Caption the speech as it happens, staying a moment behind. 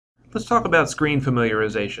Let's talk about screen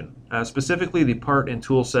familiarization, specifically the part and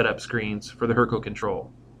tool setup screens for the Hurco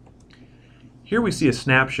control. Here we see a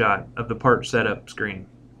snapshot of the part setup screen.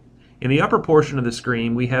 In the upper portion of the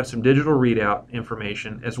screen we have some digital readout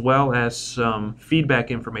information as well as some feedback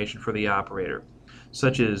information for the operator,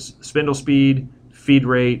 such as spindle speed, feed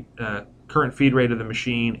rate, current feed rate of the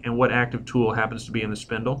machine, and what active tool happens to be in the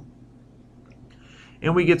spindle.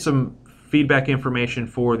 And we get some feedback information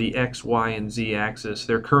for the X, Y, and Z axis,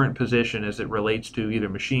 their current position as it relates to either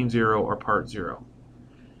machine 0 or part 0.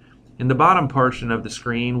 In the bottom portion of the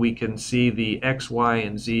screen we can see the X, Y,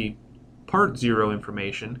 and Z part 0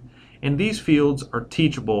 information, and these fields are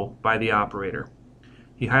teachable by the operator.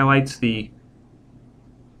 He highlights the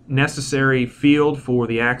necessary field for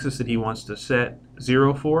the axis that he wants to set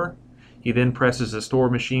 0 for. He then presses the Store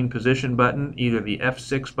Machine Position button, either the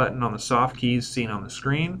F6 button on the soft keys seen on the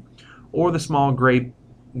screen, or the small gray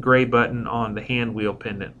button on the hand wheel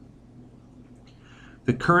pendant.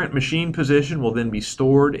 The current machine position will then be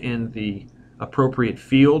stored in the appropriate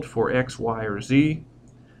field for X, Y, or Z,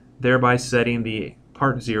 thereby setting the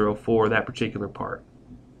part 0 for that particular part.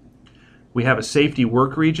 We have a safety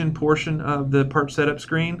work region portion of the part setup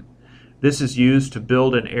screen. This is used to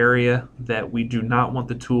build an area that we do not want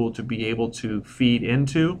the tool to be able to feed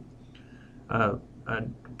into, a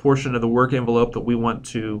portion of the work envelope that we want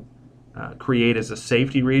to create as a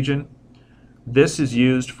safety region. This is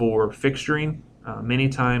used for fixturing. Many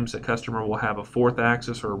times a customer will have a fourth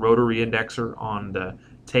axis or a rotary indexer on the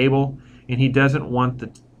table, and he doesn't want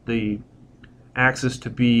the axis to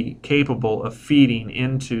be capable of feeding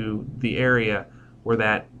into the area where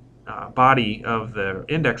that body of the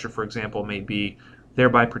indexer, for example, may be,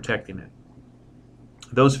 thereby protecting it.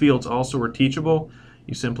 Those fields also are teachable.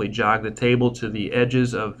 You simply jog the table to the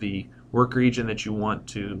edges of the work region that you want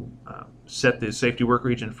to set the safety work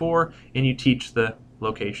region for, and you teach the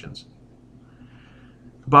locations.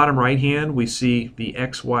 Bottom right hand we see the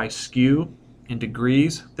XY skew in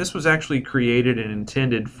degrees. This was actually created and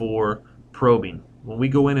intended for probing. When we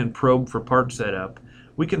go in and probe for part setup,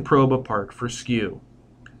 we can probe a part for skew.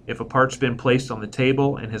 If a part's been placed on the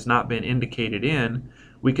table and has not been indicated in,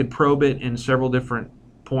 we can probe it in several different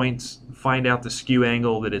points, find out the skew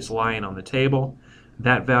angle that it's lying on the table.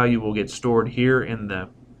 That value will get stored here in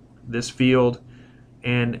this field,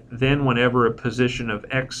 and then whenever a position of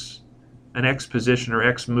an X position or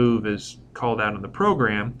X move is called out in the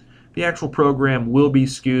program, the actual program will be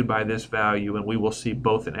skewed by this value, and we will see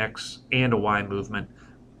both an X and a Y movement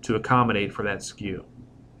to accommodate for that skew.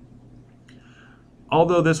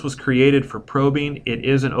 Although this was created for probing, it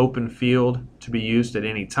is an open field to be used at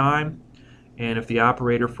any time, and if the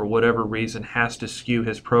operator for whatever reason has to skew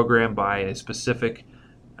his program by a specific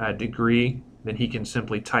degree, then he can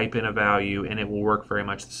simply type in a value and it will work very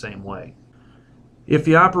much the same way. If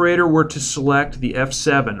the operator were to select the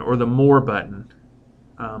F7 or the More button,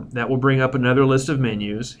 that will bring up another list of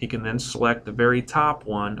menus. He can then select the very top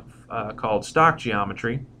one called Stock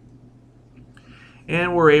Geometry,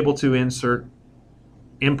 and we're able to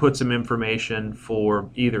input some information for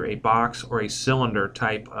either a box or a cylinder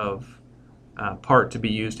type of part to be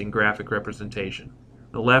used in graphic representation.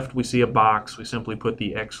 On the left we see a box. We simply put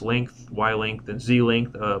the X length, Y length, and Z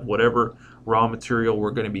length of whatever raw material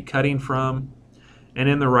we're going to be cutting from. And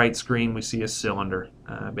in the right screen we see a cylinder.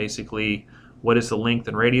 Basically, what is the length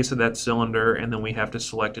and radius of that cylinder, and then we have to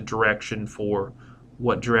select a direction for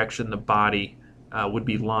what direction the body would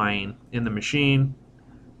be lying in the machine.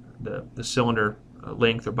 The cylinder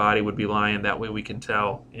length or body would be lying. That way we can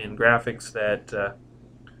tell in graphics that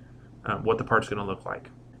what the part's going to look like.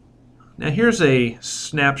 Now here's a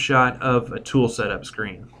snapshot of a tool setup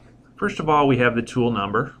screen. First of all, we have the tool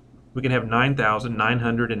number. We can have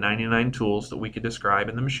 9,999 tools that we could describe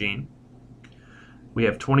in the machine. We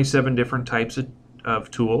have 27 different types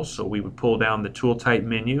of tools, so we would pull down the tool type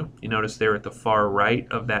menu. You notice there at the far right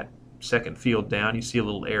of that second field down you see a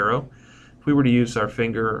little arrow. If we were to use our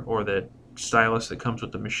finger or the stylus that comes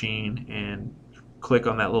with the machine and click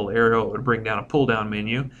on that little arrow, it would bring down a pull down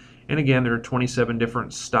menu. And again, there are 27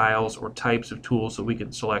 different styles or types of tools that we can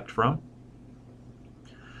select from.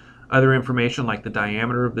 Other information like the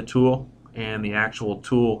diameter of the tool and the actual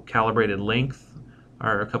tool calibrated length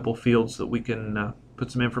are a couple fields that we can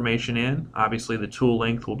put some information in. Obviously the tool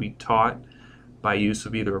length will be taught by use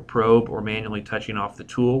of either a probe or manually touching off the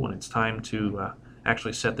tool when it's time to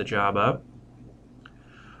actually set the job up.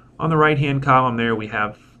 On the right hand column there we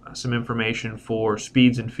have some information for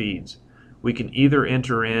speeds and feeds. We can either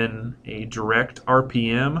enter in a direct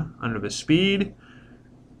RPM under the speed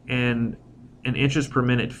and an inches per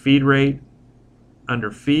minute feed rate under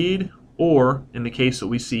feed, Or, in the case that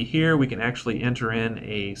we see here, we can actually enter in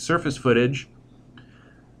a surface footage,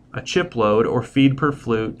 a chip load, or feed per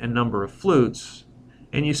flute, and number of flutes.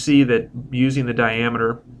 And you see that using the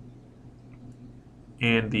diameter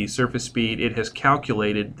and the surface speed, it has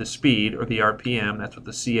calculated the speed, or the RPM, that's what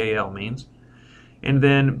the CAL means. And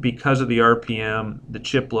then because of the RPM, the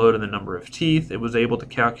chip load, and the number of teeth, it was able to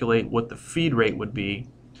calculate what the feed rate would be.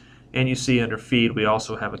 And you see under feed we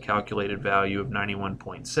also have a calculated value of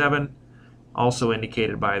 91.7, also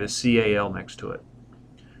indicated by the CAL next to it.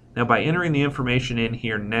 Now by entering the information in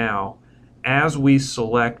here now, as we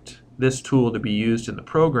select this tool to be used in the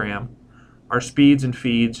program, our speeds and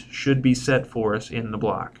feeds should be set for us in the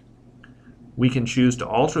block. We can choose to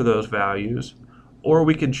alter those values, or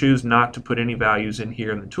we can choose not to put any values in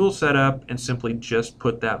here in the tool setup and simply just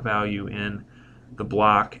put that value in the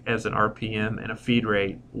block as an RPM and a feed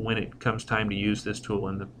rate when it comes time to use this tool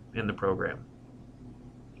in the program.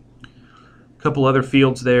 A couple other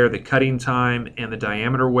fields there, the cutting time and the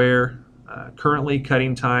diameter wear. Currently,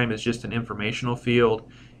 cutting time is just an informational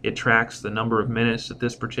field. It tracks the number of minutes that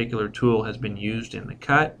this particular tool has been used in the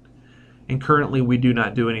cut. And currently we do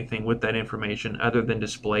not do anything with that information other than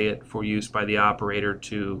display it for use by the operator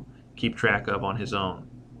to keep track of on his own.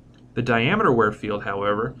 The diameter wear field,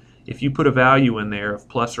 however, if you put a value in there of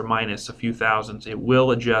plus or minus a few thousandths, it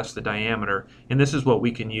will adjust the diameter, and this is what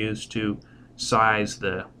we can use to size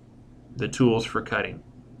the tools for cutting.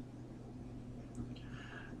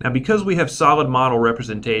 Now because we have solid model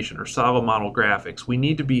representation or solid model graphics, we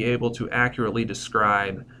need to be able to accurately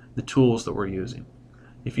describe the tools that we're using.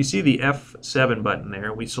 If you see the F7 button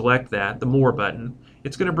there, we select that, the More button,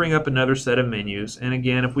 it's going to bring up another set of menus, and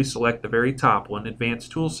again if we select the very top one,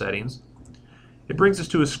 Advanced Tool Settings, it brings us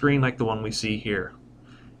to a screen like the one we see here.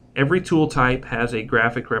 Every tool type has a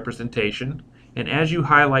graphic representation, and as you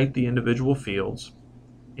highlight the individual fields,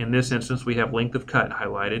 in this instance we have length of cut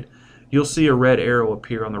highlighted, you'll see a red arrow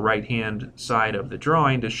appear on the right hand side of the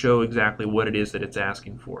drawing to show exactly what it is that it's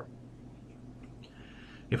asking for.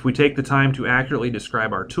 If we take the time to accurately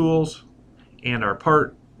describe our tools and our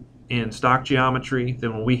part in stock geometry,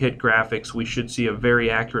 then when we hit graphics we should see a very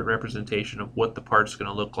accurate representation of what the part's going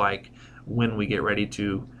to look like when we get ready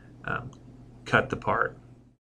to cut the part.